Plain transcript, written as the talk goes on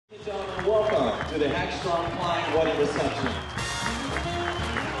Gentlemen, welcome to the Hackstrong Klein wedding reception.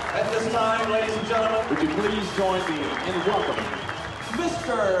 At this time, ladies and gentlemen, would you please join me in welcoming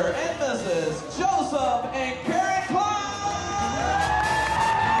Mr. and Mrs. Joseph and Karen Klein!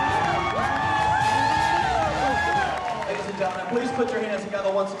 Ladies and gentlemen, please put your hands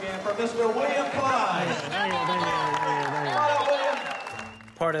together once again for Mr. William Klein.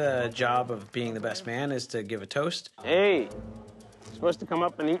 Part of the job of being the best man is to give a toast. Hey, you're supposed to come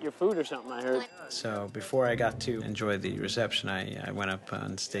up and eat your food or something, I heard. So before I got to enjoy the reception, I went up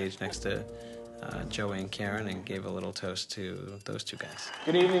on stage next to Joey and Karen and gave a little toast to those two guys.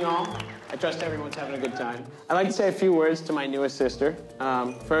 Good evening, all. I trust everyone's having a good time. I'd like to say a few words to my newest sister.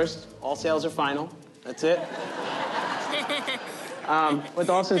 First, all sales are final. That's it. With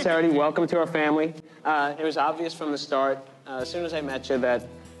all sincerity, welcome to our family. It was obvious from the start, as soon as I met you, that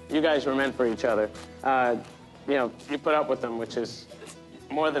you guys were meant for each other. You know, you put up with them, which is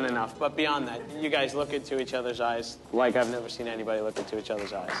more than enough. But beyond that, you guys look into each other's eyes like I've never seen anybody look into each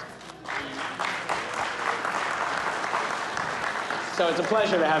other's eyes. So it's a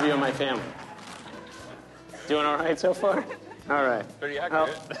pleasure to have you in my family. Doing all right so far? All right. Pretty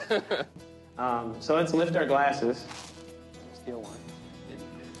accurate. So let's lift our glasses. Steal one.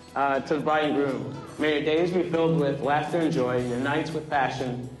 To the bride and groom. May your days be filled with laughter and joy, your nights with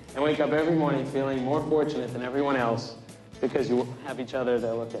passion, and wake up every morning feeling more fortunate than everyone else because you have each other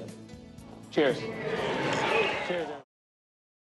to look at. Cheers.